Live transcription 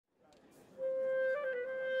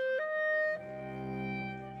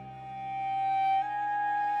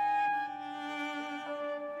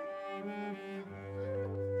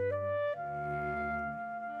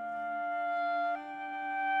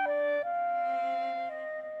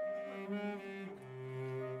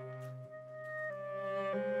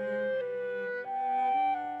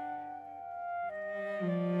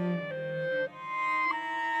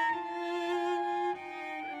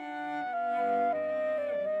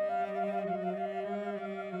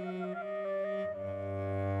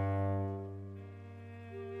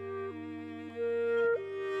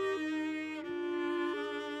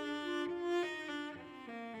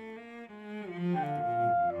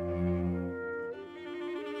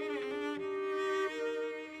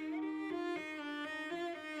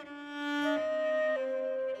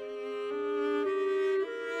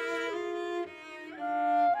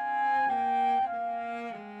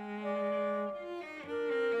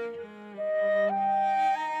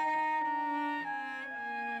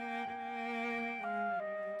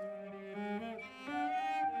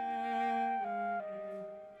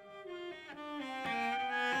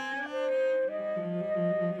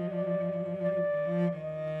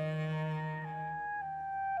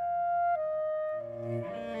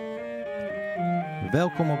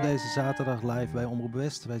Welkom op deze zaterdag live bij Omroep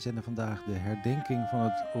West. Wij zenden vandaag de herdenking van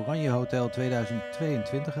het Oranjehotel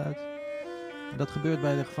 2022 uit. En dat gebeurt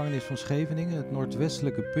bij de gevangenis van Scheveningse, het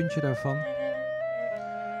noordwestelijke puntje daarvan.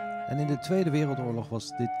 En in de Tweede Wereldoorlog was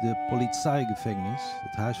dit de politie-gevangenis,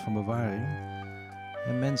 het huis van bewaring.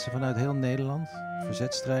 En mensen vanuit heel Nederland,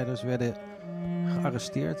 verzetstrijders, werden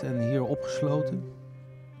gearresteerd en hier opgesloten.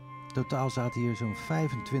 Totaal zaten hier zo'n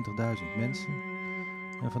 25.000 mensen.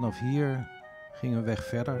 En vanaf hier gingen we weg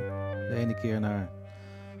verder. De ene keer naar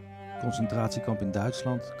concentratiekamp in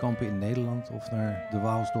Duitsland, kampen in Nederland of naar de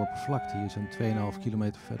Waalsdorpervlakte, hier zo'n 2,5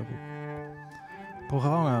 kilometer verderop. Het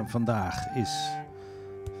programma vandaag is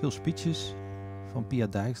veel speeches van Pia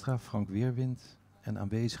Dijkstra, Frank Weerwind en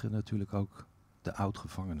aanwezigen natuurlijk ook de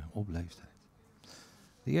oud-gevangenen op leeftijd.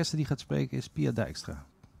 De eerste die gaat spreken is Pia Dijkstra.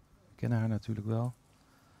 We kennen haar natuurlijk wel.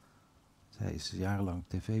 Zij is jarenlang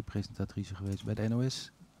tv-presentatrice geweest bij de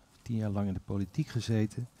NOS. 10 jaar lang in de politiek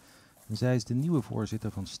gezeten. En zij is de nieuwe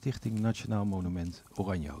voorzitter van Stichting Nationaal Monument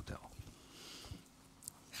Oranjehotel.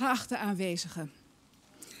 Geachte aanwezigen.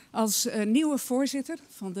 Als nieuwe voorzitter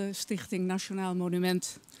van de Stichting Nationaal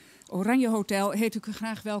Monument Oranjehotel heet ik u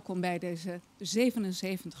graag welkom bij deze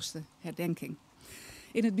 77ste herdenking.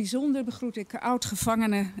 In het bijzonder begroet ik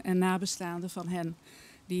oud-gevangenen en nabestaanden van hen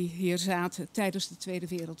die hier zaten tijdens de Tweede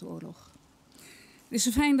Wereldoorlog. Het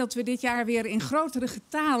is fijn dat we dit jaar weer in grotere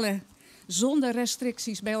getalen zonder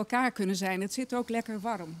restricties bij elkaar kunnen zijn. Het zit ook lekker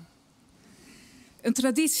warm. Een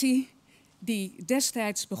traditie die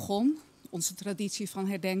destijds begon, onze traditie van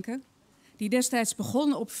herdenken, die destijds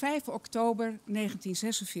begon op 5 oktober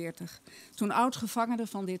 1946. Toen oud-gevangenen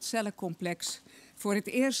van dit cellencomplex voor het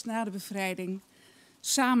eerst na de bevrijding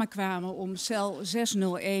samenkwamen om cel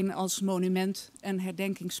 601 als monument en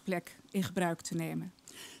herdenkingsplek in gebruik te nemen.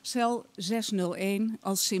 Cel 601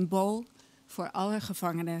 als symbool voor alle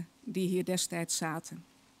gevangenen die hier destijds zaten.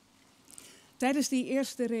 Tijdens die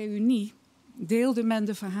eerste reunie deelde men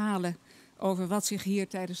de verhalen over wat zich hier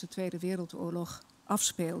tijdens de Tweede Wereldoorlog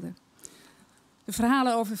afspeelde. De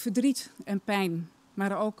verhalen over verdriet en pijn,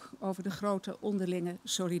 maar ook over de grote onderlinge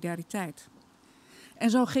solidariteit. En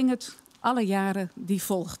zo ging het alle jaren die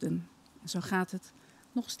volgden. En zo gaat het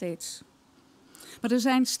nog steeds. Maar er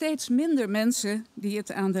zijn steeds minder mensen die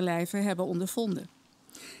het aan de lijve hebben ondervonden.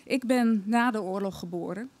 Ik ben na de oorlog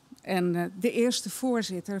geboren en de eerste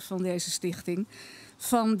voorzitter van deze stichting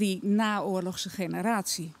van die naoorlogse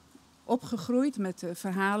generatie. Opgegroeid met de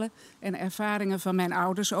verhalen en ervaringen van mijn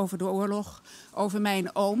ouders over de oorlog. Over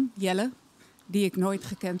mijn oom, Jelle, die ik nooit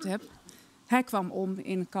gekend heb. Hij kwam om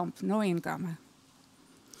in kamp Neuengamme.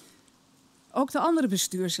 Ook de andere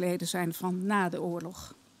bestuursleden zijn van na de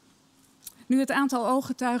oorlog. Nu het aantal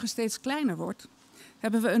ooggetuigen steeds kleiner wordt,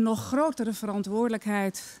 hebben we een nog grotere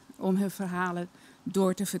verantwoordelijkheid om hun verhalen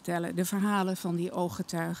door te vertellen. De verhalen van die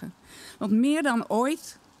ooggetuigen. Want meer dan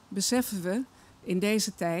ooit beseffen we in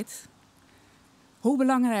deze tijd hoe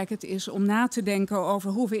belangrijk het is om na te denken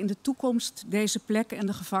over hoe we in de toekomst deze plek en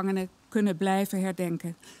de gevangenen kunnen blijven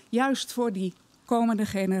herdenken. Juist voor die komende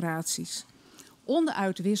generaties.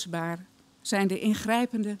 Onuitwisbaar zijn de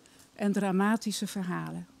ingrijpende en dramatische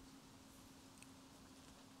verhalen.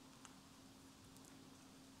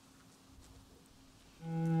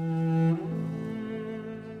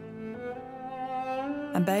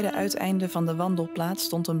 Aan beide uiteinden van de wandelplaats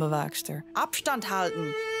stond een bewaakster. Abstand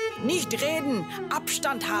houden. Niet reden.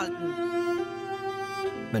 Abstand houden.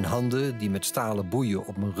 Mijn handen, die met stalen boeien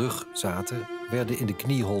op mijn rug zaten, werden in de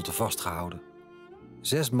knieholte vastgehouden.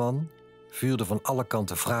 6 man vuurden van alle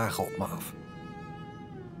kanten vragen op me af.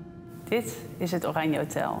 Dit is het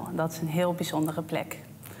Oranjehotel. Dat is een heel bijzondere plek.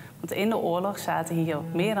 Want in de oorlog zaten hier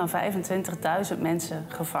meer dan 25.000 mensen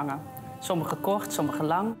gevangen. Sommigen kort, sommigen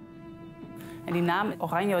lang. En die naam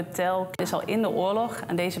Oranjehotel is al in de oorlog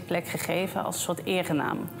aan deze plek gegeven als een soort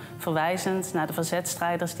erenaam. Verwijzend naar de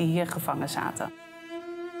verzetstrijders die hier gevangen zaten.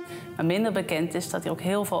 Maar minder bekend is dat hier ook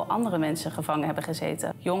heel veel andere mensen gevangen hebben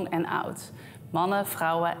gezeten. Jong en oud. Mannen,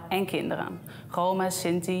 vrouwen en kinderen. Roma,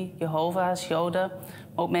 Sinti, Jehovah's, Joden.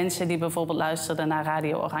 Maar ook mensen die bijvoorbeeld luisterden naar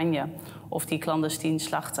Radio Oranje. Of die clandestien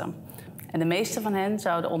slachten. En de meeste van hen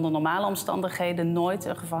zouden onder normale omstandigheden nooit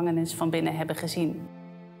een gevangenis van binnen hebben gezien.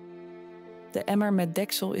 De emmer met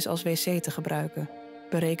deksel is als wc te gebruiken.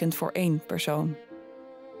 Berekend voor 1 persoon.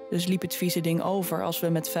 Dus liep het vieze ding over als we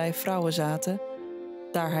met 5 vrouwen zaten,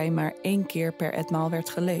 daar hij maar 1 keer per etmaal werd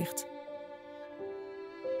geleegd.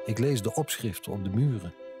 Ik lees de opschriften op de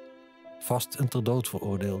muren. Vast en ter dood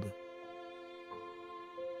veroordeelde.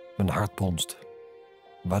 Mijn hart bonst.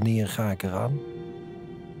 Wanneer ga ik eraan?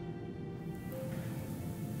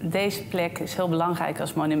 Deze plek is heel belangrijk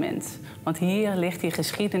als monument. Want hier ligt die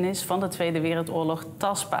geschiedenis van de Tweede Wereldoorlog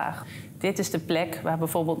tastbaar. Dit is de plek waar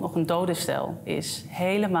bijvoorbeeld nog een dodencel is.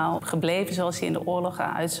 Helemaal gebleven zoals hij in de oorlog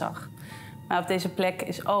eruit zag. Maar op deze plek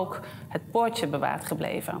is ook het poortje bewaard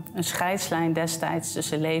gebleven. Een scheidslijn destijds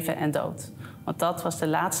tussen leven en dood. Want dat was de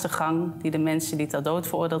laatste gang die de mensen die ter dood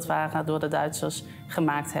veroordeeld waren door de Duitsers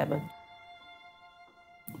gemaakt hebben.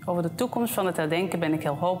 Over de toekomst van het herdenken ben ik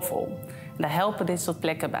heel hoopvol. En daar helpen dit soort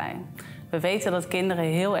plekken bij. We weten dat kinderen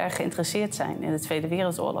heel erg geïnteresseerd zijn in de Tweede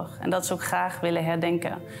Wereldoorlog. En dat ze ook graag willen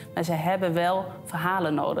herdenken. Maar ze hebben wel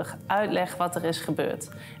verhalen nodig. Uitleg wat er is gebeurd.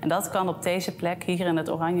 En dat kan op deze plek, hier in het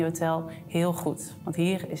Oranjehotel, heel goed. Want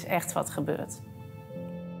hier is echt wat gebeurd.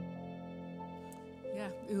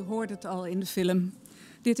 Ja, u hoorde het al in de film.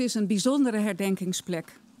 Dit is een bijzondere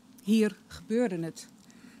herdenkingsplek. Hier gebeurde het.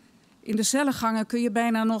 In de cellengangen kun je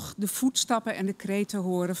bijna nog de voetstappen en de kreten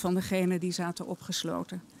horen van degenen die zaten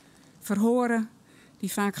opgesloten. Verhoren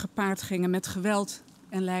die vaak gepaard gingen met geweld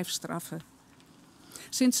en lijfstraffen.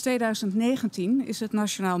 Sinds 2019 is het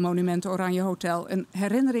Nationaal Monument Oranjehotel een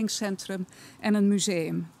herinneringscentrum en een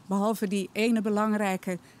museum. Behalve die ene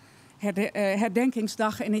belangrijke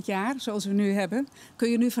herdenkingsdag in het jaar, zoals we nu hebben, kun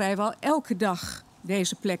je nu vrijwel elke dag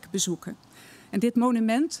deze plek bezoeken. En dit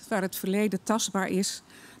monument, waar het verleden tastbaar is,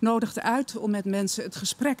 nodigt uit om met mensen het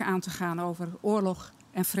gesprek aan te gaan over oorlog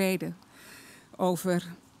en vrede. Over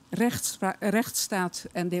rechtsstaat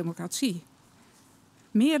en democratie.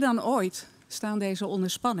 Meer dan ooit staan deze onder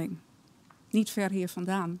spanning. Niet ver hier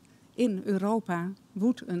vandaan. In Europa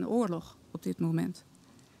woedt een oorlog op dit moment.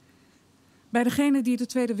 Bij degenen die de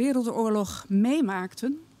Tweede Wereldoorlog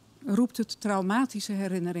meemaakten, roept het traumatische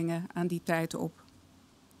herinneringen aan die tijd op.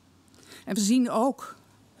 En we zien ook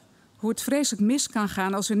hoe het vreselijk mis kan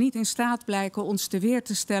gaan als we niet in staat blijken ons te weer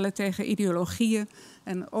te stellen tegen ideologieën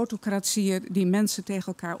en autocratieën die mensen tegen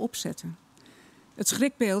elkaar opzetten. Het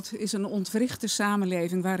schrikbeeld is een ontwrichte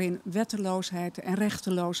samenleving waarin wetteloosheid en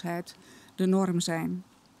rechteloosheid de norm zijn.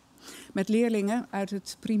 Met leerlingen uit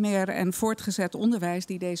het primair en voortgezet onderwijs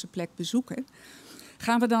die deze plek bezoeken,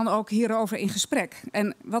 gaan we dan ook hierover in gesprek.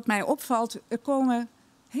 En wat mij opvalt, er komen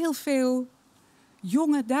heel veel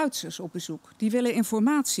jonge Duitsers op bezoek. Die willen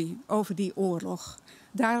informatie over die oorlog.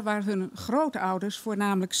 Daar waar hun grootouders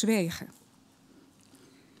voornamelijk zwegen.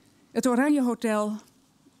 Het Oranjehotel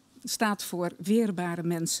staat voor weerbare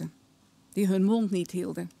mensen. Die hun mond niet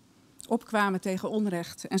hielden. Opkwamen tegen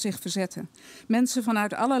onrecht en zich verzetten. Mensen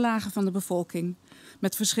vanuit alle lagen van de bevolking.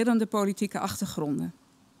 Met verschillende politieke achtergronden.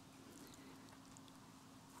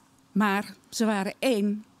 Maar ze waren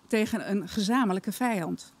één tegen een gezamenlijke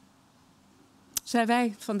vijand. Zijn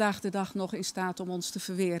wij vandaag de dag nog in staat om ons te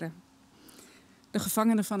verweren? De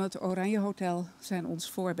gevangenen van het Oranjehotel zijn ons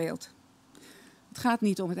voorbeeld. Het gaat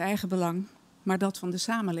niet om het eigen belang, maar dat van de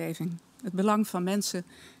samenleving. Het belang van mensen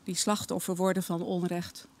die slachtoffer worden van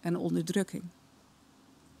onrecht en onderdrukking.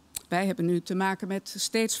 Wij hebben nu te maken met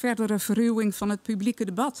steeds verdere verruwing van het publieke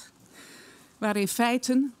debat. Waarin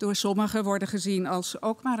feiten door sommigen worden gezien als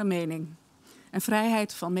ook maar een mening. En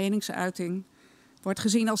vrijheid van meningsuiting wordt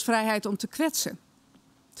gezien als vrijheid om te kwetsen,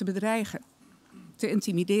 te bedreigen, te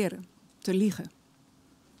intimideren, te liegen.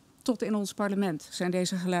 Tot in ons parlement zijn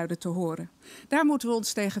deze geluiden te horen. Daar moeten we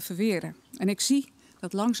ons tegen verweren. En ik zie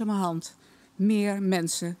dat langzamerhand meer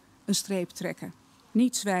mensen een streep trekken.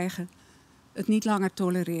 Niet zwijgen, het niet langer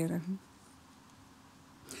tolereren.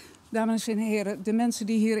 Dames en heren, de mensen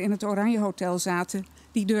die hier in het Oranjehotel zaten,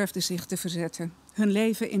 die durfden zich te verzetten. Hun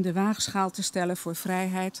leven in de waagschaal te stellen voor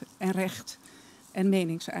vrijheid en recht en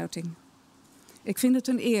meningsuiting. Ik vind het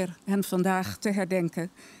een eer hen vandaag te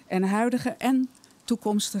herdenken en huidige en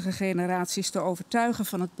toekomstige generaties te overtuigen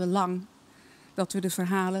van het belang dat we de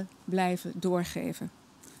verhalen blijven doorgeven.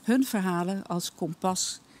 Hun verhalen als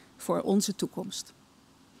kompas voor onze toekomst.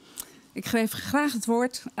 Ik geef graag het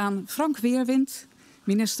woord aan Frank Weerwind,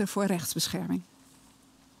 minister voor Rechtsbescherming.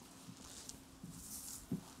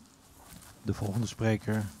 De volgende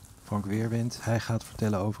spreker, Frank Weerwind. Hij gaat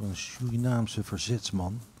vertellen over een Surinaamse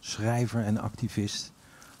verzetsman, schrijver en activist.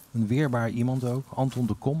 Een weerbaar iemand ook, Anton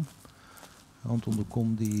de Kom. Anton de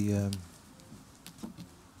Kom die...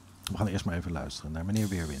 We gaan eerst maar even luisteren naar meneer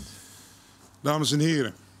Weerwind. Dames en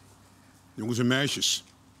heren, jongens en meisjes.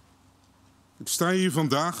 Ik sta hier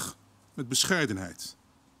vandaag met bescheidenheid.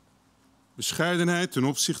 Bescheidenheid ten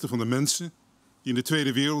opzichte van de mensen die in de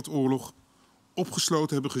Tweede Wereldoorlog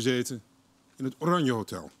opgesloten hebben gezeten in het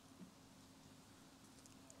Oranjehotel.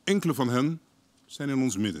 Enkele van hen zijn in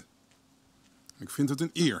ons midden. Ik vind het een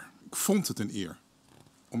eer, ik vond het een eer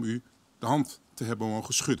om u de hand te hebben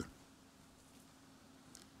mogen schudden.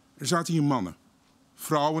 Er zaten hier mannen,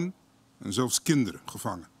 vrouwen en zelfs kinderen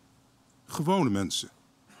gevangen. Gewone mensen,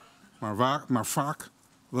 maar vaak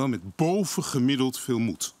wel met bovengemiddeld veel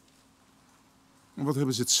moed. En wat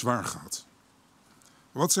hebben ze het zwaar gehad?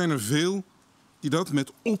 Wat zijn er veel die dat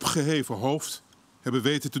met opgeheven hoofd hebben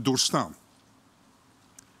weten te doorstaan?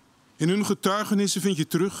 In hun getuigenissen vind je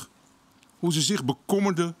terug hoe ze zich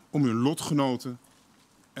bekommerden om hun lotgenoten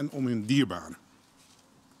en om hun dierbaren.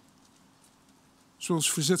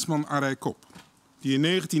 Zoals verzetsman Arai Kop, die in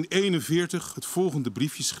 1941 het volgende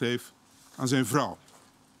briefje schreef aan zijn vrouw.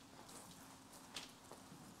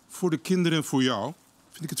 Voor de kinderen en voor jou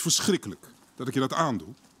vind ik het verschrikkelijk dat ik je dat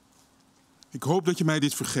aandoe. Ik hoop dat je mij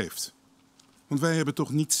dit vergeeft, want wij hebben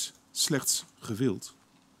toch niets slechts gewild.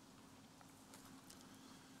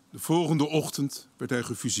 De volgende ochtend werd hij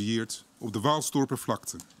gefusilleerd op de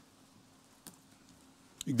Waalsdorpervlakte.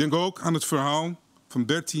 Ik denk ook aan het verhaal van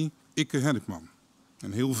Bertie Ikke Hennekman.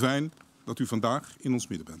 En heel fijn dat u vandaag in ons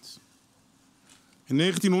midden bent. In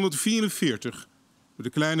 1944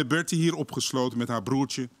 werd de kleine Bertie hier opgesloten met haar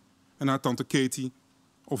broertje en haar tante Katie,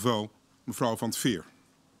 ofwel mevrouw van 't Veer.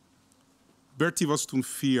 Bertie was toen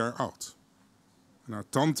 4 jaar oud. En haar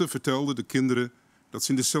tante vertelde de kinderen dat ze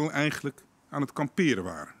in de cel eigenlijk aan het kamperen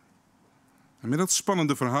waren. En met dat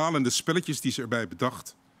spannende verhaal en de spelletjes die ze erbij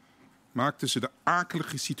bedacht, maakte ze de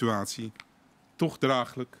akelige situatie toch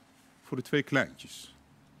draaglijk voor de 2 kleintjes.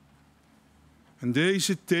 En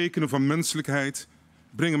deze tekenen van menselijkheid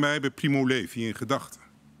brengen mij bij Primo Levi in gedachten.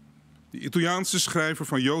 De Italiaanse schrijver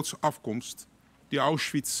van Joodse afkomst die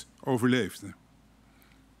Auschwitz overleefde.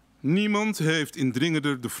 Niemand heeft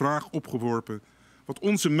indringender de vraag opgeworpen wat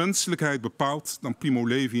onze menselijkheid bepaalt dan Primo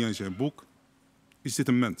Levi in zijn boek Is dit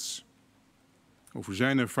een mens? Over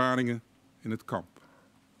zijn ervaringen in het kamp.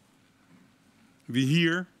 Wie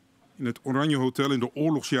hier in het Oranjehotel in de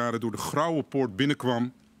oorlogsjaren door de grauwe poort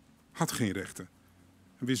binnenkwam, had geen rechten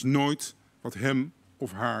en wist nooit wat hem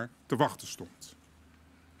of haar te wachten stond.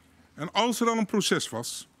 En als er al een proces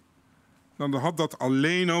was, dan had dat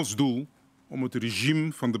alleen als doel om het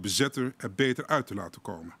regime van de bezetter er beter uit te laten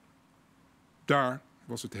komen. Daar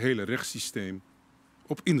was het hele rechtssysteem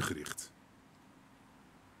op ingericht.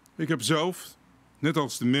 Ik heb zelf, net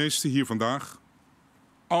als de meesten hier vandaag,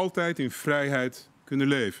 altijd in vrijheid kunnen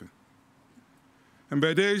leven. En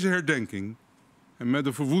bij deze herdenking en met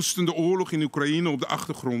de verwoestende oorlog in Oekraïne op de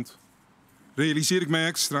achtergrond realiseer ik mij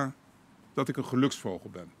extra dat ik een geluksvogel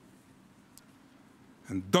ben.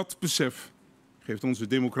 En dat besef geeft onze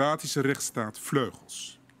democratische rechtsstaat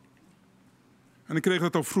vleugels. En ik kreeg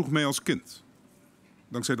dat al vroeg mee als kind.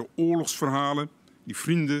 Dankzij de oorlogsverhalen die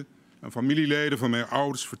vrienden en familieleden van mijn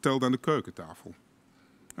ouders vertelden aan de keukentafel.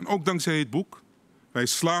 En ook dankzij het boek Wij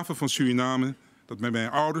slaven van Suriname, dat bij mijn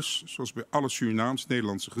ouders, zoals bij alle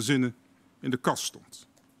Surinaams-Nederlandse gezinnen, in de kast stond.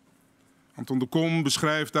 Anton de Kom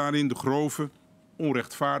beschrijft daarin de grove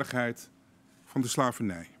onrechtvaardigheid van de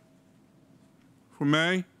slavernij. Voor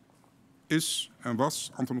mij is en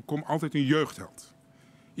was Anton de Kom altijd een jeugdheld.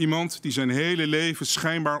 Iemand die zijn hele leven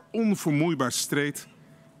schijnbaar onvermoeibaar streed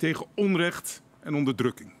tegen onrecht en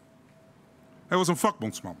onderdrukking. Hij was een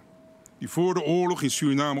vakbondsman die voor de oorlog in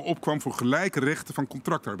Suriname opkwam voor gelijke rechten van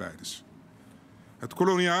contractarbeiders. Het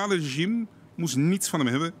koloniale regime moest niets van hem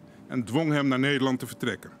hebben en dwong hem naar Nederland te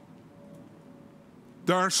vertrekken.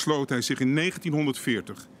 Daar sloot hij zich in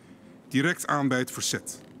 1940 direct aan bij het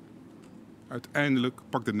verzet. Uiteindelijk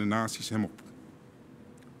pakten de nazi's hem op.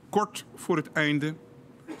 Kort voor het einde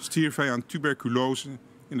stierf hij aan tuberculose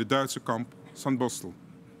in het Duitse kamp Sandbostel.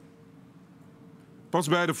 Pas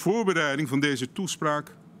bij de voorbereiding van deze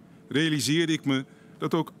toespraak realiseerde ik me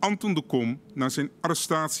dat ook Anton de Kom na zijn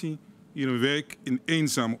arrestatie hier een week in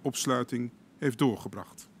eenzame opsluiting heeft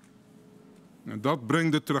doorgebracht. En dat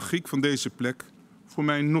brengt de tragiek van deze plek voor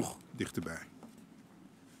mij nog dichterbij.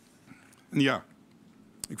 En ja,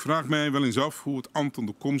 ik vraag mij wel eens af hoe het Anton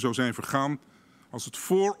de Kom zou zijn vergaan als het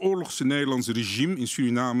vooroorlogse Nederlandse regime in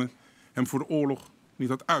Suriname hem voor de oorlog niet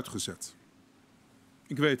had uitgezet.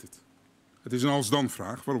 Ik weet het. Het is een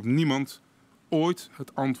als-dan-vraag waarop niemand ooit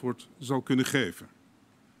het antwoord zal kunnen geven.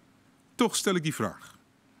 Toch stel ik die vraag,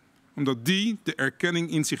 omdat die de erkenning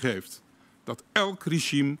in zich heeft dat elk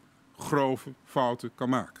regime grove fouten kan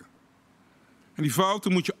maken. En die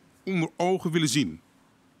fouten moet je onder ogen willen zien,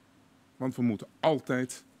 want we moeten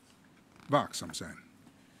altijd waakzaam zijn.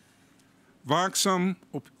 Waakzaam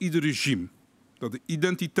op ieder regime dat de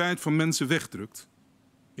identiteit van mensen wegdrukt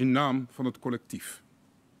in naam van het collectief.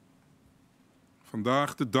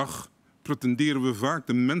 Vandaag de dag pretenderen we vaak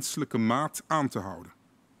de menselijke maat aan te houden.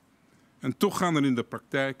 En toch gaan er in de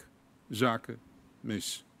praktijk zaken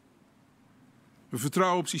mis. We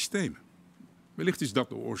vertrouwen op systemen. Wellicht is dat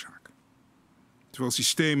de oorzaak. Terwijl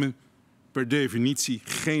systemen per definitie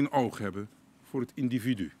geen oog hebben voor het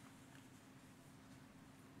individu.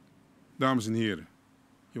 Dames en heren,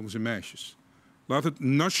 jongens en meisjes, laat het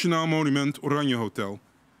Nationaal Monument Oranjehotel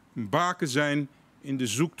een baken zijn in de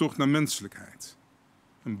zoektocht naar menselijkheid.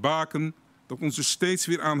 Een baken dat ons er steeds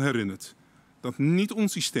weer aan herinnert dat niet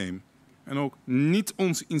ons systeem en ook niet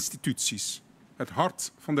onze instituties het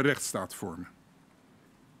hart van de rechtsstaat vormen.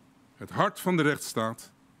 Het hart van de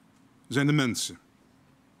rechtsstaat zijn de mensen.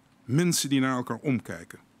 Mensen die naar elkaar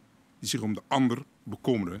omkijken, die zich om de ander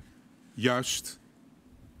bekommeren, juist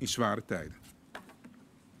in zware tijden.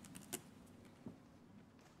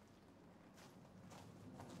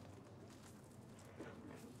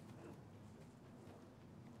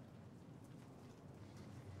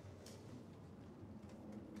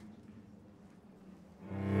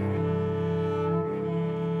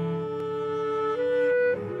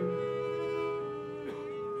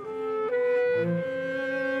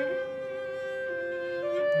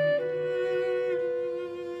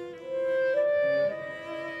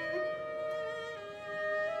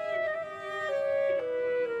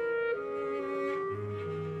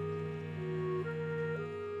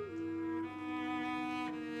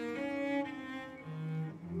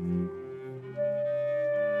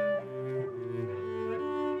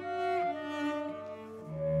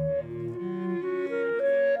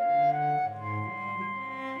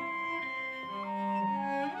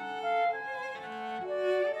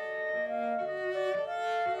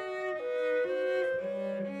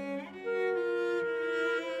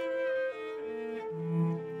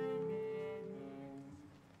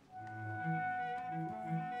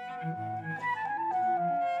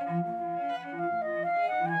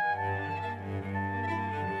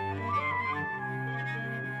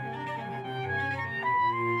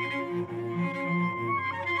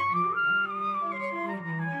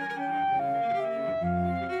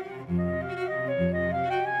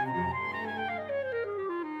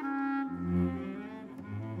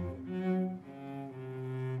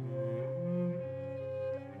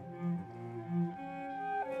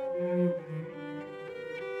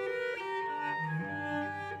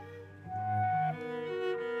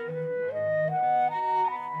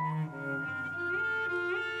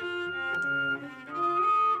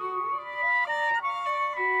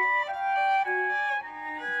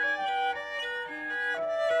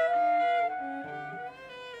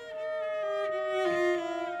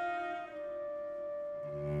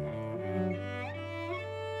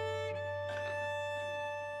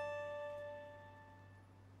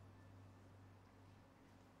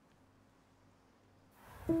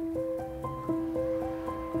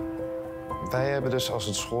 Wij hebben dus als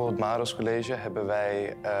het school, het Maros College, hebben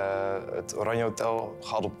wij het Oranjehotel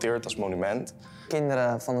geadopteerd als monument.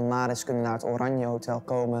 Kinderen van het Maris kunnen naar het Oranjehotel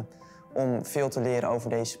komen om veel te leren over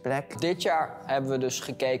deze plek. Dit jaar hebben we dus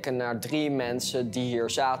gekeken naar 3 mensen die hier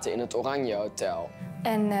zaten in het Oranjehotel.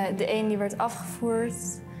 En de een die werd afgevoerd,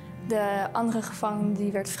 de andere gevangene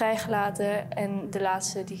die werd vrijgelaten en de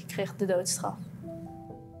laatste die kreeg de doodstraf.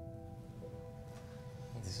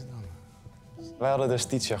 Wat is het dan? Wij hadden dus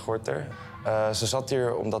Titia Gorter. Ze zat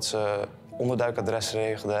hier omdat ze onderduikadressen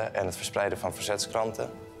regelde en het verspreiden van verzetskranten.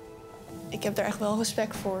 Ik heb daar echt wel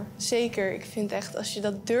respect voor. Zeker. Ik vind echt, als je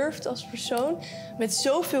dat durft als persoon, met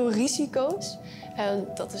zoveel risico's,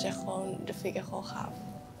 dat is echt gewoon, dat vind ik echt wel gaaf.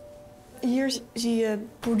 Hier zie je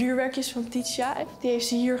borduurwerkjes van Titia. Die heeft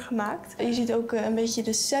ze hier gemaakt. Je ziet ook een beetje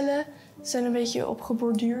de cellen zijn een beetje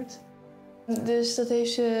opgeborduurd. Dus dat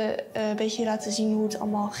heeft ze een beetje laten zien hoe het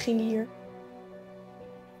allemaal ging hier.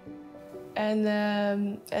 En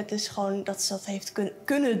het is gewoon dat ze dat heeft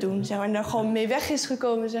kunnen doen, zeg maar. En daar gewoon mee weg is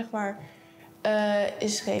gekomen, zeg maar,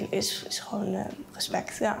 is gewoon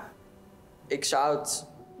respect, ja. Ik zou het...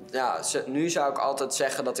 Ja, nu zou ik altijd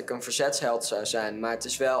zeggen dat ik een verzetsheld zou zijn, maar het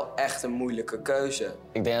is wel echt een moeilijke keuze.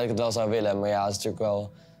 Ik denk dat ik het wel zou willen, maar ja, het is natuurlijk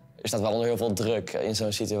wel, er staat wel onder heel veel druk in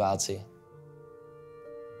zo'n situatie.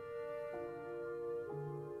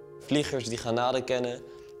 Vliegers die Granade kennen,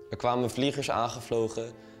 er kwamen vliegers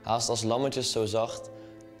aangevlogen, haast als lammetjes zo zacht,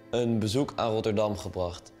 een bezoek aan Rotterdam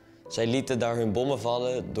gebracht. Zij lieten daar hun bommen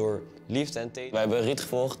vallen door liefde en tederheid. Wij hebben Riet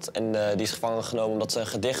gevolgd en die is gevangen genomen omdat ze een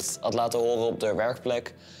gedicht had laten horen op de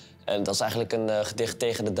werkplek. En dat is eigenlijk een gedicht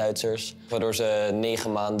tegen de Duitsers, waardoor ze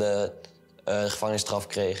 9 maanden gevangenisstraf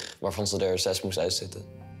kreeg, waarvan ze er 6 moest uitzitten.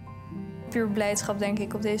 Puur blijdschap, denk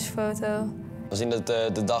ik, op deze foto. We zien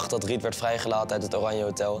de dag dat Riet werd vrijgelaten uit het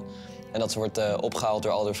Oranjehotel en dat ze wordt opgehaald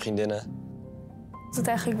door al haar vriendinnen. Het is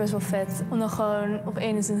eigenlijk best wel vet om dan gewoon op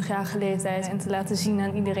 21-jarige leeftijd en te laten zien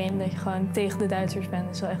aan iedereen dat je gewoon tegen de Duitsers bent.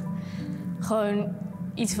 Dat is wel echt gewoon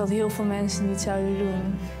iets wat heel veel mensen niet zouden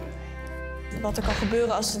doen. wat er kan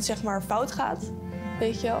gebeuren als het zeg maar fout gaat.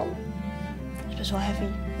 Weet je wel? Dat is best wel heavy,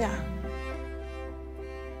 ja.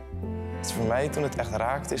 Het voor mij toen het echt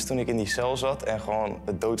raakte is toen ik in die cel zat en gewoon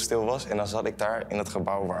het doodstil was. En dan zat ik daar in het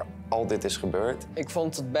gebouw waar al dit is gebeurd. Ik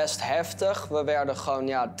vond het best heftig. We werden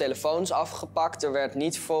gewoon telefoons afgepakt. Er werd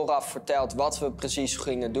niet vooraf verteld wat we precies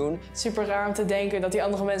gingen doen. Super raar om te denken dat die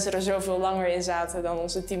andere mensen er zoveel langer in zaten dan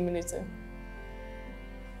onze 10 minuten.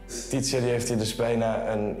 Titia die heeft hier dus bijna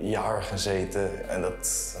een jaar gezeten. En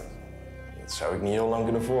dat zou ik niet heel lang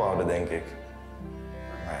kunnen volhouden, denk ik.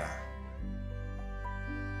 Maar ja.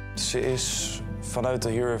 Ze is vanuit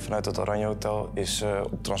het Oranjehotel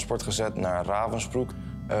op transport gezet naar Ravensbrück.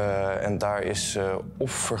 En daar is ze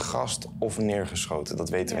of vergast of neergeschoten. Dat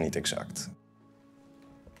weten we niet exact.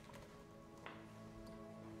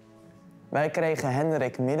 Wij kregen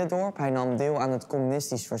Hendrik Middendorp. Hij nam deel aan het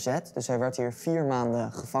communistisch verzet. Dus hij werd hier 4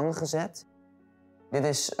 maanden gevangen gezet. Dit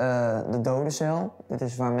is de dodencel. Dit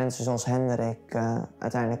is waar mensen zoals Hendrik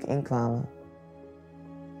uiteindelijk inkwamen.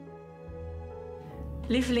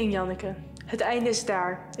 Lieveling Janneke, het einde is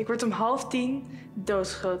daar. Ik word om 9:30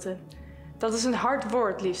 doodgeschoten. Dat is een hard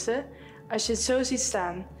woord, liefste, als je het zo ziet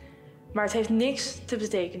staan. Maar het heeft niks te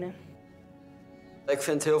betekenen. Ik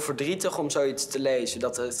vind het heel verdrietig om zoiets te lezen.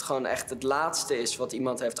 Dat het gewoon echt het laatste is wat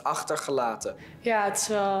iemand heeft achtergelaten. Ja, het is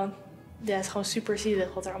wel... Ja, het is gewoon super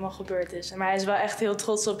zielig wat er allemaal gebeurd is. Maar hij is wel echt heel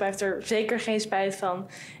trots op. Hij heeft er zeker geen spijt van.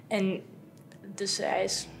 En dus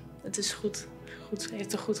het is goed. Hij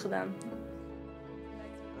heeft het goed gedaan.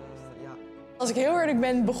 Als ik heel eerlijk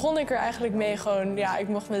ben, begon ik er eigenlijk mee gewoon... Ja, ik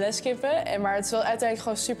mocht mijn les skippen. Maar het is wel uiteindelijk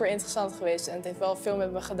gewoon super interessant geweest. En het heeft wel veel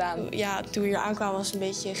met me gedaan. Ja, toen we hier aankwamen was het een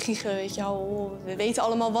beetje giechelen, weet je wel. We weten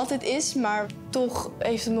allemaal wat het is, maar toch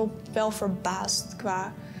heeft het me wel verbaasd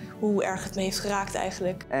qua hoe erg het me heeft geraakt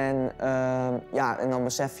eigenlijk. En dan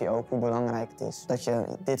besef je ook hoe belangrijk het is dat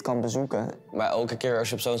je dit kan bezoeken. Maar elke keer als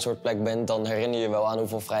je op zo'n soort plek bent, dan herinner je je wel aan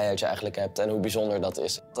hoeveel vrijheid je eigenlijk hebt en hoe bijzonder dat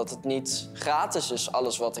is. Dat het niet gratis is,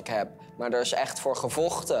 alles wat ik heb, maar er is echt voor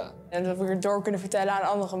gevochten. En dat we het door kunnen vertellen aan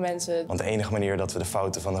andere mensen. Want de enige manier dat we de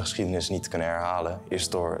fouten van de geschiedenis niet kunnen herhalen, is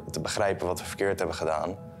door te begrijpen wat we verkeerd hebben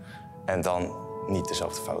gedaan en dan niet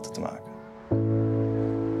dezelfde fouten te maken.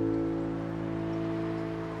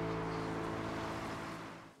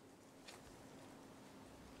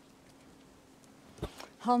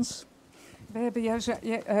 Hans,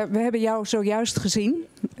 we hebben jou zojuist gezien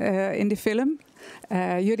in de film.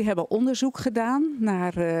 Jullie hebben onderzoek gedaan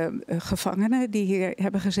naar gevangenen die hier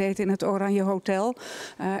hebben gezeten in het Oranjehotel.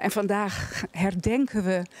 En vandaag herdenken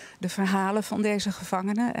we de verhalen van deze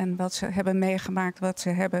gevangenen en wat ze hebben meegemaakt, wat ze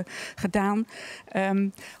hebben gedaan.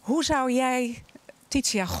 Hoe zou jij,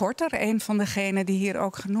 Titia Gorter, een van degenen die hier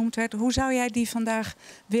ook genoemd werd, hoe zou jij die vandaag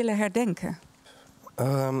willen herdenken?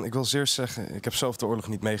 Ik wil eerst zeggen, ik heb zelf de oorlog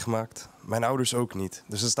niet meegemaakt. Mijn ouders ook niet.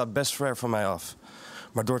 Dus het staat best ver van mij af.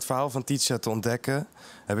 Maar door het verhaal van Titia te ontdekken,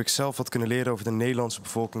 heb ik zelf wat kunnen leren over de Nederlandse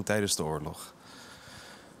bevolking tijdens de oorlog.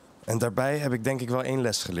 En daarbij heb ik denk ik wel 1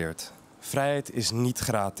 les geleerd. Vrijheid is niet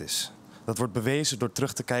gratis. Dat wordt bewezen door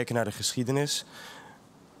terug te kijken naar de geschiedenis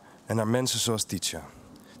en naar mensen zoals Titia.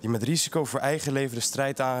 Die met risico voor eigen leven de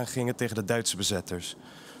strijd aangingen tegen de Duitse bezetters.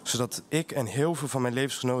 Zodat ik en heel veel van mijn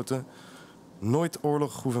levensgenoten nooit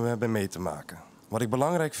oorlog hoeven hebben mee te maken. Wat ik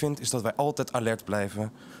belangrijk vind is dat wij altijd alert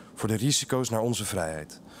blijven voor de risico's naar onze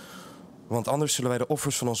vrijheid. Want anders zullen wij de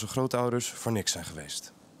offers van onze grootouders voor niks zijn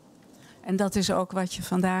geweest. En dat is ook wat je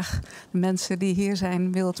vandaag de mensen die hier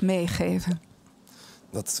zijn wilt meegeven.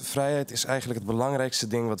 Dat vrijheid is eigenlijk het belangrijkste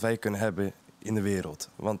ding wat wij kunnen hebben in de wereld.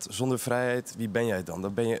 Want zonder vrijheid, wie ben jij dan?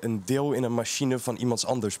 Dan ben je een deel in een machine van iemands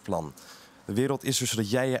anders plan. De wereld is er zodat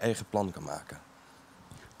jij je eigen plan kan maken.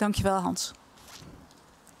 Dankjewel, Hans.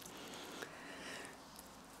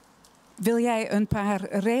 Wil jij een paar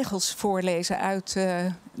regels voorlezen uit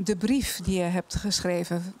de brief die je hebt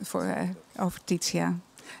geschreven over Titia?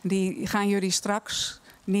 Die gaan jullie straks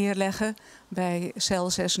neerleggen bij cel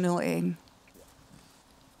 601.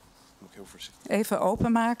 Moet ik heel voorzichtig. Even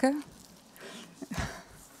openmaken.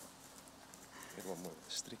 Helemaal mooi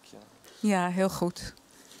strikje. Ja, heel goed.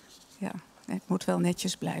 Ja, het moet wel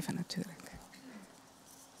netjes blijven natuurlijk.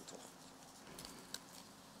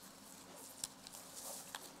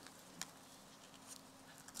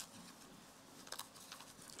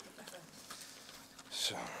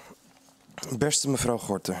 Beste mevrouw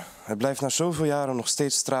Gorter, het blijft na zoveel jaren nog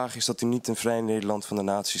steeds tragisch dat u niet een vrij Nederland van de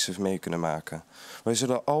naties heeft mee kunnen maken. Wij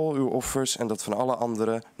zullen al uw offers en dat van alle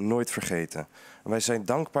anderen nooit vergeten. En wij zijn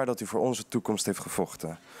dankbaar dat u voor onze toekomst heeft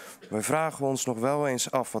gevochten. Wij vragen ons nog wel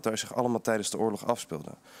eens af wat er zich allemaal tijdens de oorlog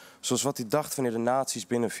afspeelde. Zoals wat u dacht wanneer de nazi's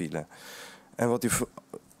binnenvielen.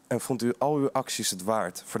 En En vond u al uw acties het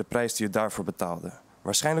waard voor de prijs die u daarvoor betaalde?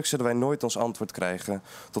 Waarschijnlijk zullen wij nooit ons antwoord krijgen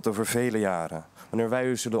tot over vele jaren, wanneer wij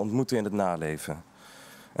u zullen ontmoeten in het naleven.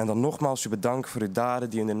 En dan nogmaals u bedanken voor uw daden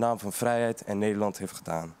die u in de naam van vrijheid en Nederland heeft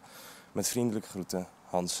gedaan. Met vriendelijke groeten,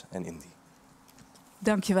 Hans en Indy.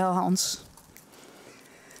 Dankjewel, Hans.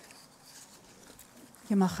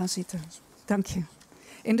 Je mag gaan zitten. Dank je.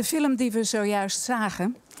 In de film die we zojuist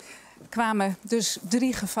zagen kwamen dus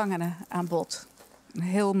 3 gevangenen aan bod.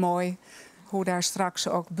 Heel mooi hoe daar straks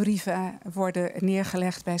ook brieven worden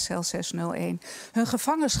neergelegd bij cel 601. Hun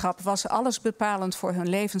gevangenschap was allesbepalend voor hun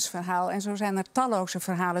levensverhaal. En zo zijn er talloze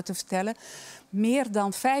verhalen te vertellen. Meer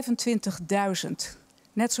dan 25.000.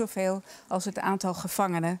 Net zoveel als het aantal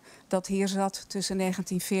gevangenen dat hier zat tussen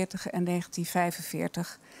 1940 en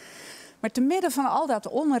 1945. Maar te midden van al dat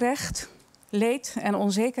onrecht, leed en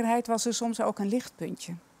onzekerheid was er soms ook een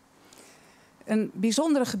lichtpuntje. Een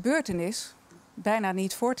bijzondere gebeurtenis, bijna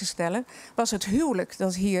niet voor te stellen, was het huwelijk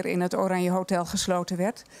dat hier in het Oranjehotel gesloten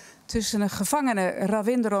werd tussen een gevangene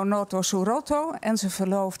Ravindro Noto Suroto en zijn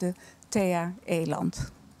verloofde Thea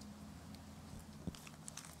Eland.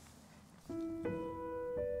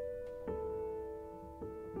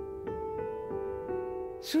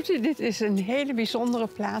 Soete, dit is een hele bijzondere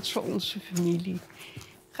plaats voor onze familie.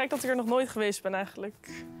 Gek dat ik er nog nooit geweest ben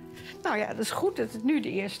eigenlijk. Nou ja, dat is goed dat het nu de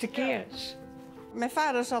eerste keer is. Mijn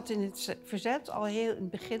vader zat in het verzet al heel in het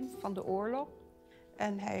begin van de oorlog.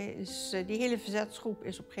 En die hele verzetsgroep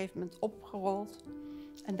is op een gegeven moment opgerold.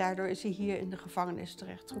 En daardoor is hij hier in de gevangenis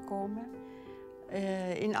terechtgekomen.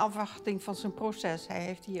 In afwachting van zijn proces. Hij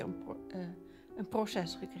heeft hier een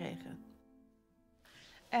proces gekregen.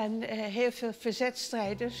 En heel veel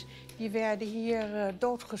verzetstrijders die werden hier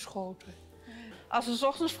doodgeschoten. Als er 's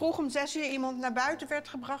ochtends vroeg om 6 uur iemand naar buiten werd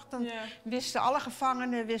gebracht, dan wisten alle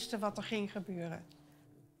gevangenen wat er ging gebeuren.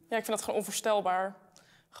 Ja, ik vind dat gewoon onvoorstelbaar.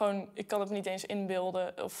 Gewoon, ik kan het me niet eens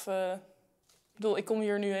inbeelden. Of, ik kom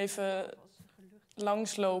hier nu even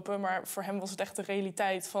langslopen, maar voor hem was het echt de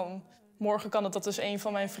realiteit van... Morgen kan het dat dus een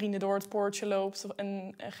van mijn vrienden door het poortje loopt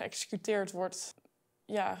en geëxecuteerd wordt.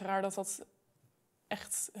 Ja, raar dat dat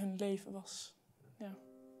echt hun leven was. Ja.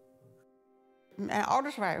 Mijn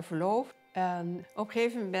ouders waren verloofd. En op een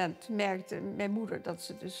gegeven moment merkte mijn moeder dat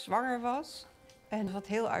ze dus zwanger was. En wat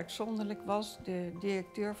heel uitzonderlijk was, de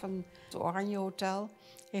directeur van het Oranjehotel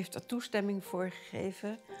heeft er toestemming voor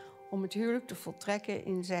gegeven om het huwelijk te voltrekken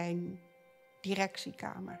in zijn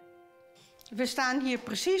directiekamer. We staan hier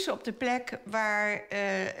precies op de plek waar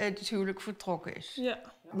het huwelijk vertrokken is. Ja.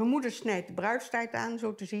 Mijn moeder snijdt de bruidstaart aan,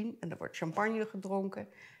 zo te zien. En er wordt champagne gedronken.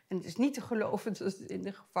 En het is niet te geloven dat het in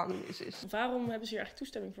de gevangenis is. Waarom hebben ze hier eigenlijk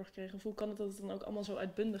toestemming voor gekregen? Of hoe kan het dat het dan ook allemaal zo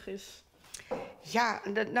uitbundig is? Ja,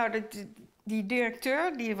 die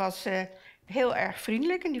directeur die was heel erg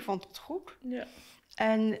vriendelijk en die vond het goed. Ja.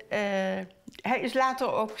 En hij is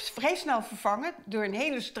later ook vrij snel vervangen door een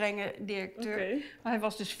hele strenge directeur. Okay. Maar hij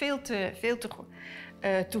was dus veel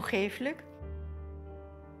te toegeeflijk.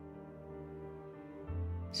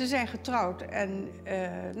 Ze zijn getrouwd en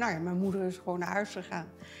mijn moeder is gewoon naar huis gegaan.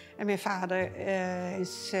 En mijn vader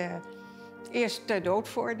is eerst ter dood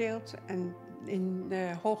veroordeeld. En in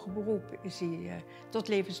hoger beroep is hij tot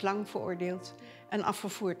levenslang veroordeeld. En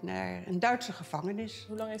afgevoerd naar een Duitse gevangenis.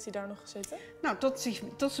 Hoe lang heeft hij daar nog gezeten? Nou,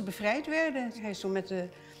 tot ze bevrijd werden. Hij is toen met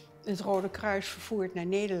het Rode Kruis vervoerd naar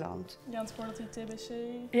Nederland. Ja, het spoor dat hij TBC...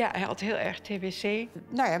 Ja, hij had heel erg TBC.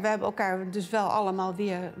 Nou ja, we hebben elkaar dus wel allemaal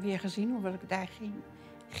weer gezien, hoewel ik daar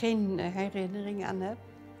geen herinnering aan heb.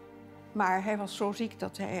 Maar hij was zo ziek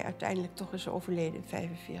dat hij uiteindelijk toch is overleden in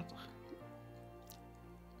 1945.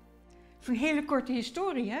 Het is een hele korte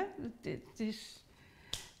historie, hè?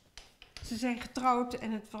 Ze zijn getrouwd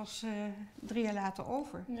en het was 3 jaar later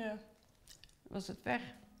over. Ja. Was het weg.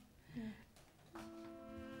 Ja.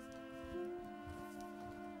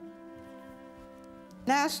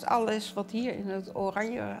 Naast alles wat hier in het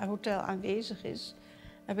Oranjehotel aanwezig is,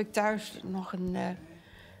 heb ik thuis nog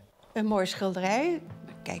een mooie schilderij.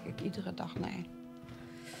 Daar kijk ik iedere dag naar.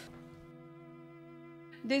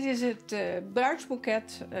 Dit is het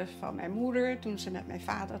bruidsboeket van mijn moeder toen ze met mijn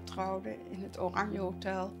vader trouwde in het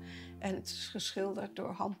Oranjehotel. En het is geschilderd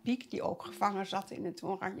door Han Pieck, die ook gevangen zat in het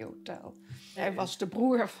Oranjehotel. Hij was de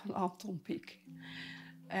broer van Anton Pieck.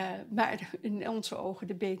 Maar in onze ogen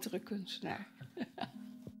de betere kunstenaar.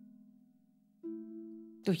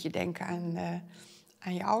 Doet je denken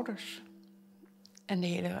aan je ouders. En de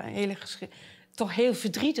hele toch heel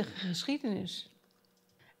verdrietige geschiedenis.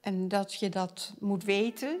 En dat je dat moet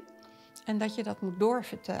weten en dat je dat moet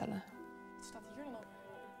doorvertellen. Wat staat hier dan op?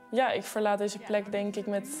 Ja, ik verlaat deze plek denk ik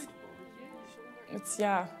met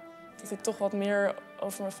dat ik toch wat meer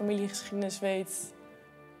over mijn familiegeschiedenis weet.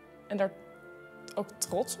 En daar ook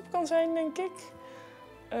trots op kan zijn, denk ik.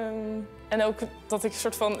 En ook dat ik,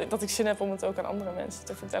 dat ik zin heb om het ook aan andere mensen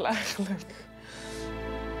te vertellen eigenlijk.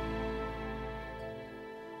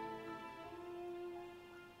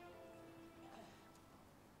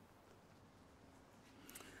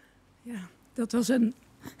 Ja, dat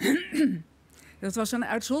was een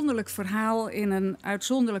uitzonderlijk verhaal in een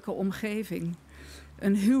uitzonderlijke omgeving.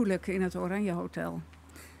 Een huwelijk in het Oranjehotel.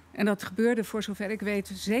 En dat gebeurde, voor zover ik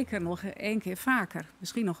weet, zeker nog 1 keer vaker.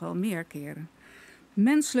 Misschien nog wel meer keren.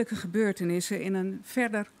 Menselijke gebeurtenissen in een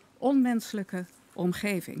verder onmenselijke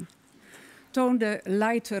omgeving. Toonde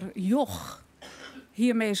Leiter Joch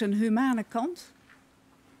hiermee zijn humane kant?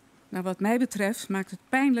 Nou, wat mij betreft maakt het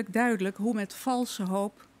pijnlijk duidelijk hoe met valse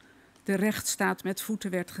hoop de rechtsstaat met voeten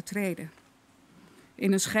werd getreden.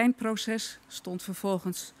 In een schijnproces stond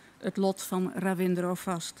vervolgens het lot van Ravindro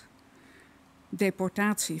vast.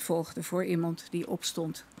 Deportatie volgde voor iemand die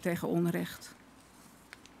opstond tegen onrecht.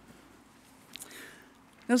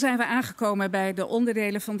 Dan zijn we aangekomen bij de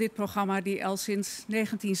onderdelen van dit programma die al sinds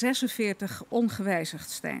 1946 ongewijzigd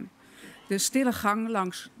zijn. De stille gang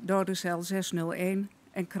langs dodencel 601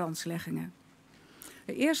 en kransleggingen.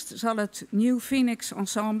 Eerst zal het New Phoenix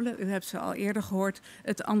Ensemble, u hebt ze al eerder gehoord,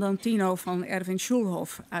 het Andantino van Erwin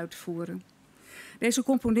Schulhoff uitvoeren. Deze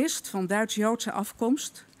componist van Duits-Joodse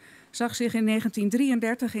afkomst zag zich in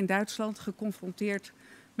 1933 in Duitsland geconfronteerd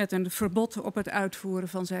met een verbod op het uitvoeren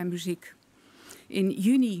van zijn muziek. In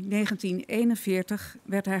juni 1941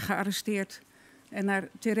 werd hij gearresteerd en naar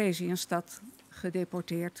Theresienstadt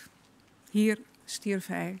gedeporteerd. Hier stierf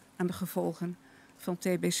hij aan de gevolgen van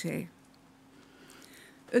TBC.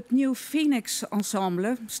 Het New Phoenix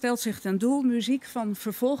Ensemble stelt zich ten doel muziek van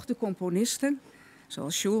vervolgde componisten,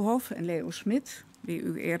 zoals Schulhoff en Leo Smit, die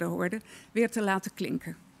u eerder hoorde, weer te laten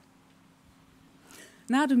klinken.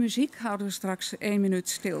 Na de muziek houden we straks 1 minuut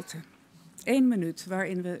stilte. 1 minuut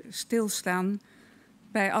waarin we stilstaan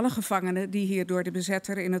bij alle gevangenen die hier door de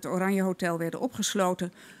bezetter in het Oranjehotel werden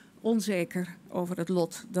opgesloten, onzeker over het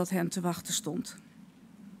lot dat hen te wachten stond.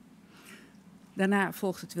 Daarna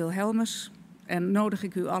volgt het Wilhelmus en nodig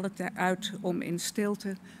ik u allen uit om in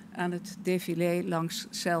stilte aan het défilé langs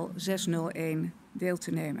cel 601 deel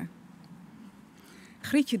te nemen.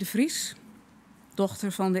 Grietje de Vries,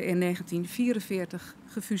 dochter van de in 1944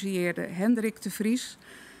 gefusilleerde Hendrik de Vries,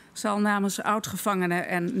 zal namens oud-gevangenen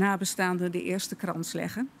en nabestaanden de eerste krans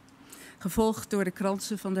leggen. Gevolgd door de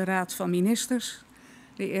kransen van de Raad van Ministers,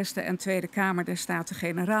 de Eerste en Tweede Kamer der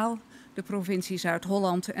Staten-Generaal, de provincie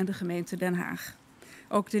Zuid-Holland en de gemeente Den Haag.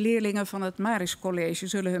 Ook de leerlingen van het Maris College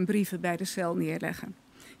zullen hun brieven bij de cel neerleggen.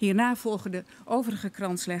 Hierna volgen de overige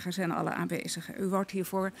kransleggers en alle aanwezigen. U wordt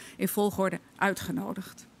hiervoor in volgorde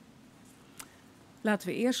uitgenodigd. Laten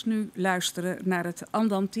we eerst nu luisteren naar het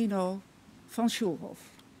Andantino van Schulhoff.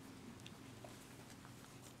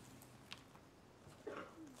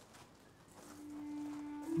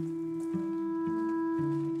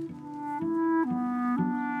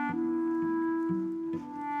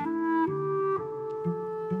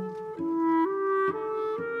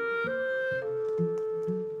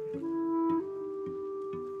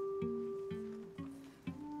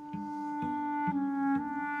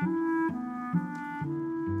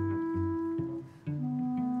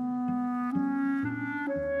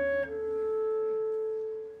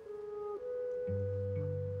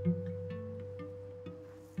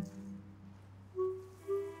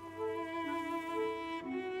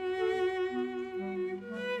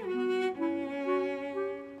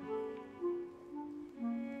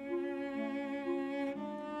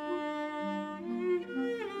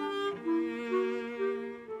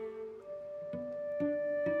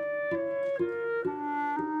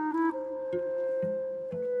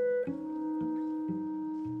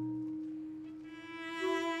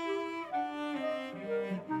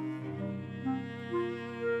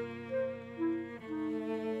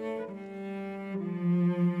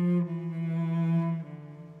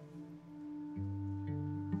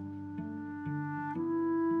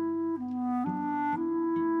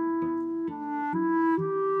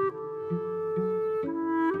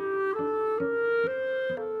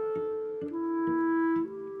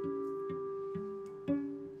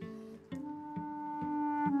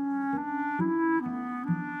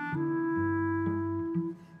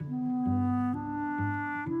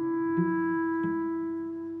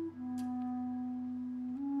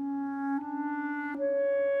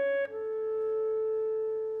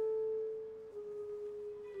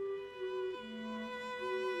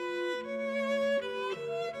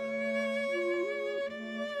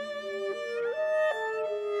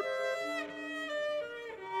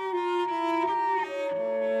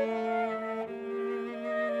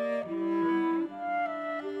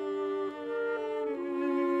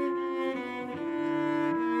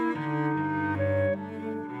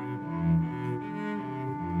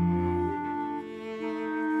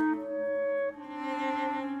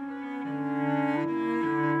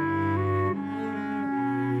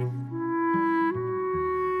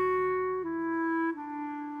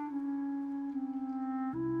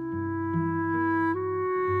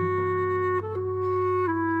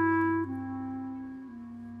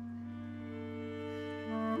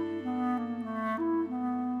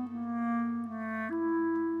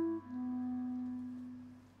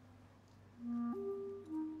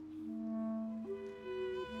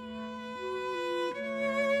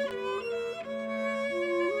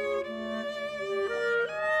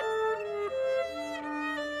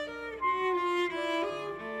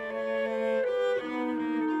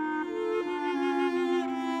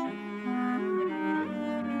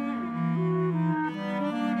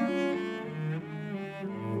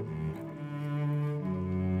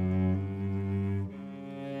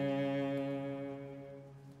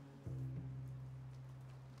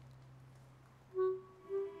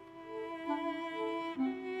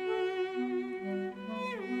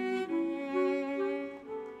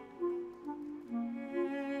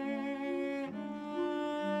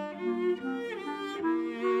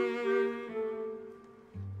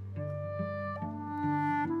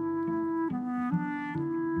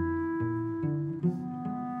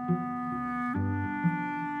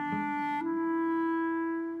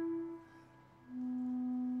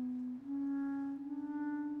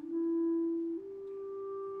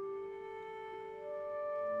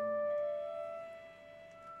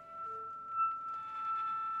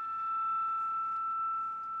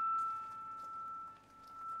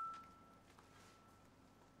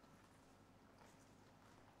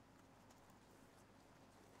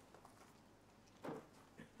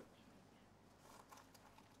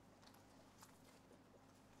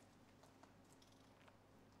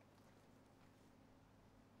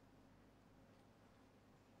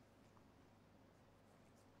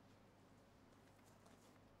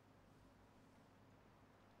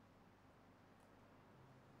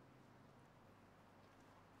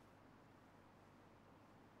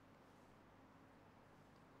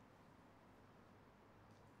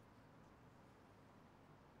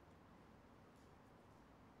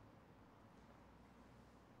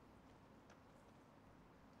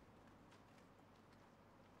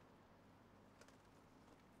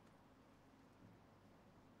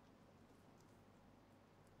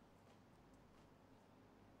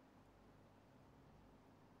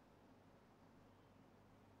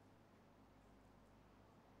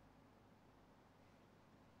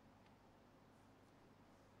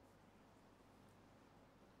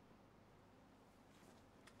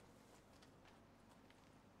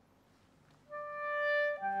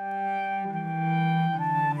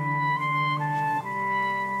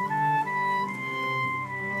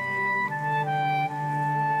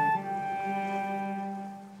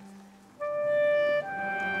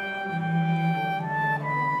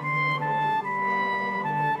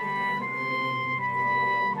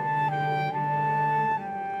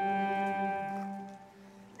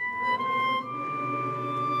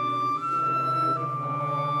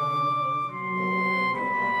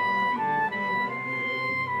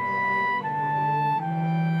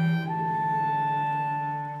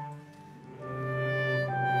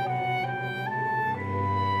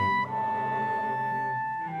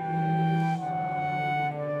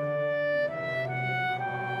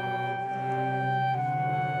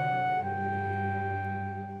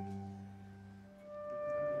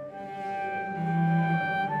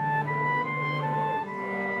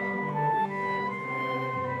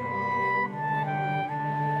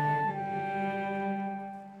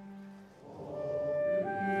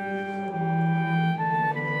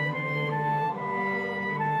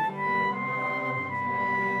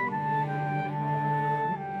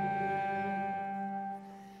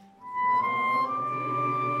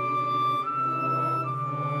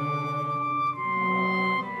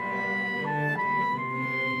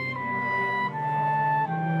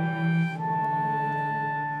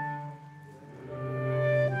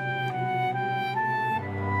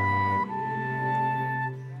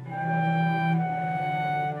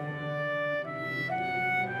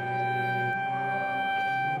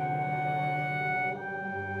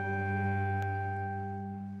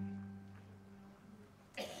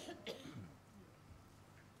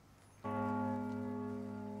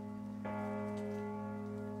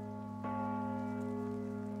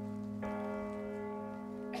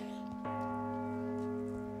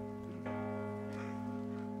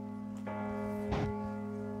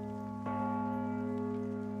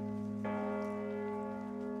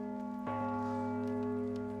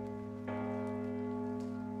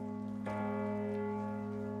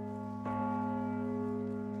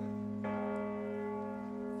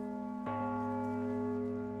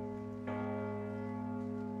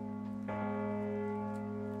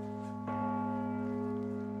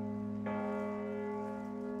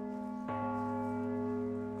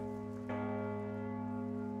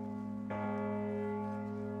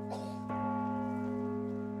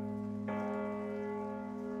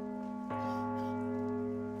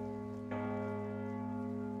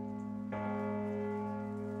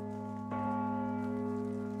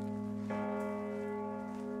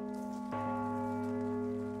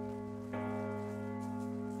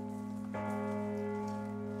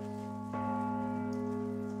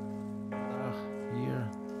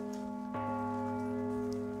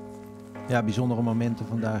 Ja, bijzondere momenten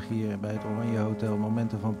vandaag hier bij het Oranjehotel.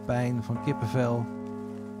 Momenten van pijn, van kippenvel.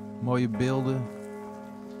 Mooie beelden.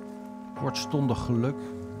 Kortstondig geluk.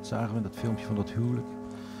 Dat zagen we in dat filmpje van dat huwelijk.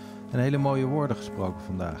 En hele mooie woorden gesproken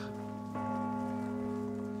vandaag.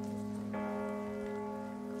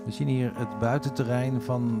 We zien hier het buitenterrein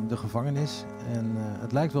van de gevangenis. En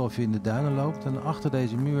het lijkt wel of je in de duinen loopt. En achter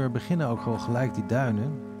deze muur beginnen ook gewoon gelijk die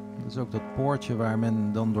duinen. Dat is ook dat poortje waar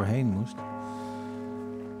men dan doorheen moest.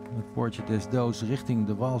 Het poortje des doods richting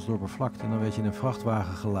de Walsdorpervlakte. En dan werd je in een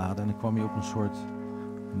vrachtwagen geladen. En dan kwam je op een soort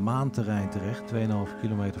maanterrein terecht. 2,5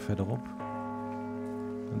 kilometer verderop.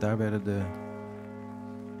 En daar werden de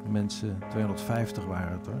mensen, 250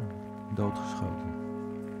 waren het hoor, doodgeschoten.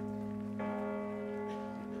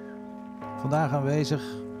 Vandaag aanwezig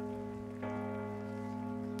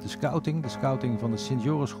de scouting van de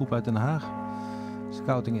Sint-Jorisgroep uit Den Haag. De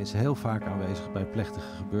scouting is heel vaak aanwezig bij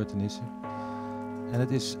plechtige gebeurtenissen. En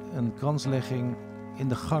het is een kranslegging in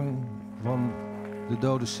de gang van de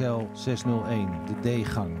dodencel 601, de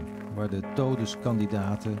D-gang, waar de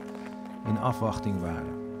todeskandidaten in afwachting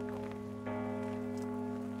waren.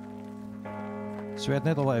 Ze werd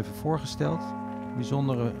net al even voorgesteld. Een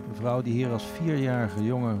bijzondere vrouw die hier als 4-jarige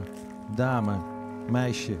jonge dame,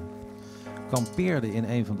 meisje, kampeerde in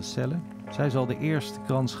een van de cellen. Zij zal de eerste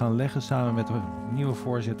krans gaan leggen samen met de nieuwe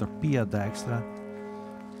voorzitter Pia Dijkstra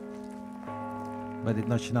bij dit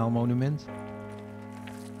Nationaal monument.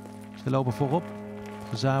 Ze lopen voorop,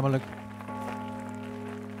 gezamenlijk.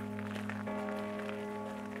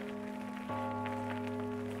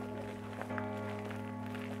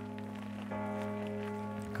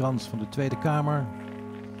 Krans van de Tweede Kamer.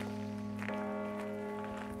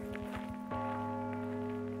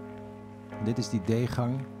 Dit is die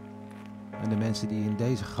D-gang. En de mensen die in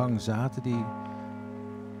deze gang zaten, die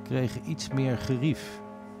kregen iets meer gerief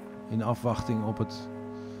in afwachting op het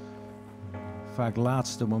vaak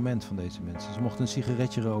laatste moment van deze mensen. Ze mochten een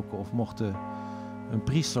sigaretje roken of mochten een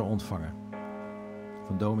priester ontvangen.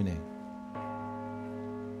 Van dominee.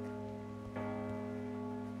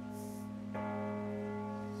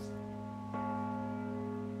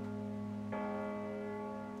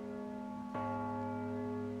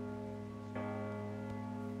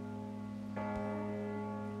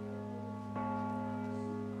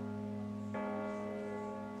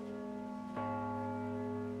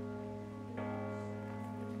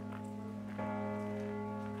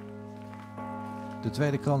 De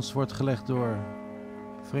tweede krans wordt gelegd door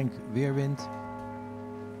Frank Weerwind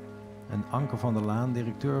en Anke van der Laan,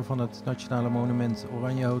 directeur van het Nationale Monument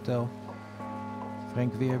Oranjehotel.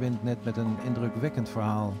 Frank Weerwind net met een indrukwekkend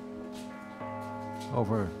verhaal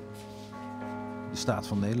over de staat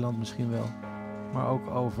van Nederland misschien wel, maar ook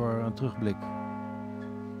over een terugblik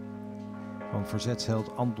van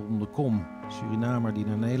verzetsheld Anton de Kom, Surinamer die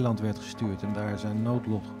naar Nederland werd gestuurd en daar zijn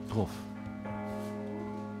noodlot trof.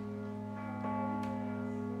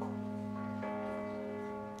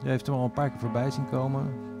 Je heeft hem al een paar keer voorbij zien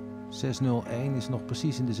komen. 601 is nog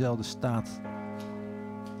precies in dezelfde staat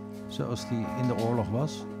zoals die in de oorlog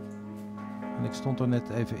was. En ik stond er net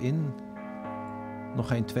even in. Nog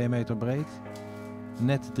geen 2 meter breed.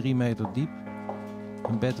 Net 3 meter diep.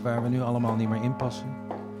 Een bed waar we nu allemaal niet meer in passen.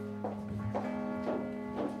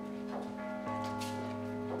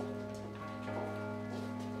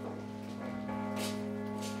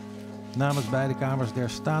 Namens beide kamers der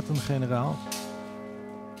Staten-Generaal.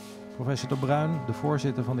 Professor de Bruin, de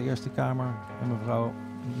voorzitter van de Eerste Kamer, en mevrouw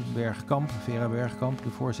Bergkamp, Vera Bergkamp, de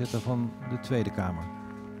voorzitter van de Tweede Kamer.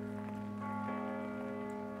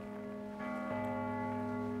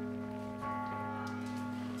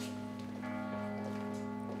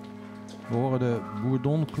 We horen de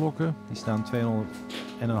Bourdon-klokken, die staan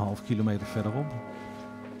 2,5 kilometer verderop.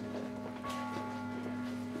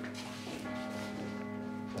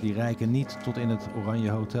 Die reiken niet tot in het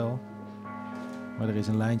Oranjehotel. Maar er is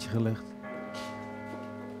een lijntje gelegd.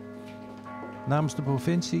 Namens de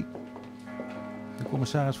provincie, de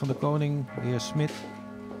commissaris van de Koning, de heer Smit.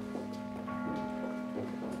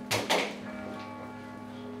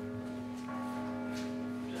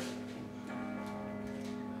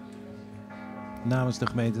 Namens de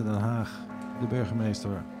gemeente Den Haag, de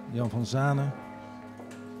burgemeester Jan van Zanen.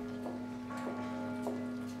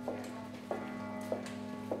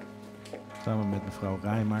 Samen met mevrouw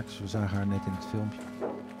Rijmakers, we zagen haar net in het filmpje.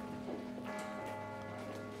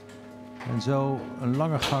 En zo een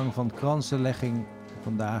lange gang van kransenlegging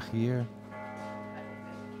vandaag hier.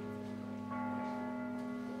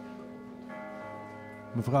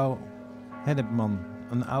 Mevrouw Hennepman,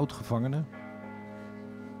 een oud gevangene.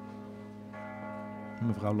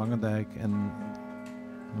 Mevrouw Langendijk en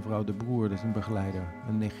mevrouw De Broer, dat is een begeleider,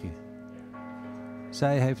 een nichtje.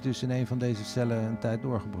 Zij heeft dus in een van deze cellen een tijd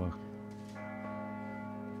doorgebracht.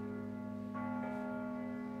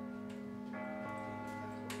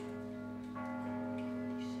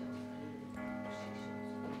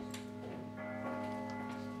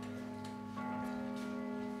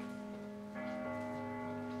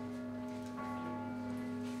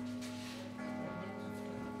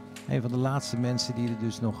 Een van de laatste mensen die er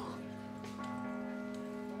dus nog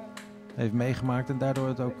heeft meegemaakt en daardoor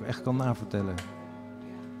het ook echt kan navertellen.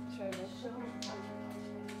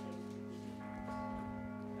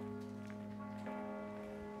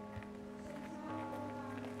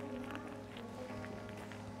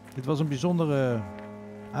 Dit was een bijzondere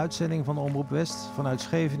uitzending van Omroep West vanuit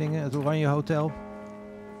Scheveningen, het Oranjehotel.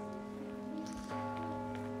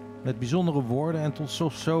 Met bijzondere woorden en tot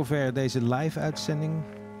zover deze live-uitzending.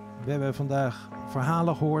 We hebben vandaag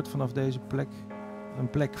verhalen gehoord vanaf deze plek. Een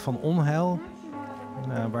plek van onheil,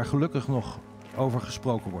 waar gelukkig nog over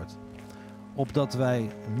gesproken wordt. Opdat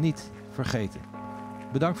wij niet vergeten.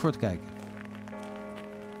 Bedankt voor het kijken.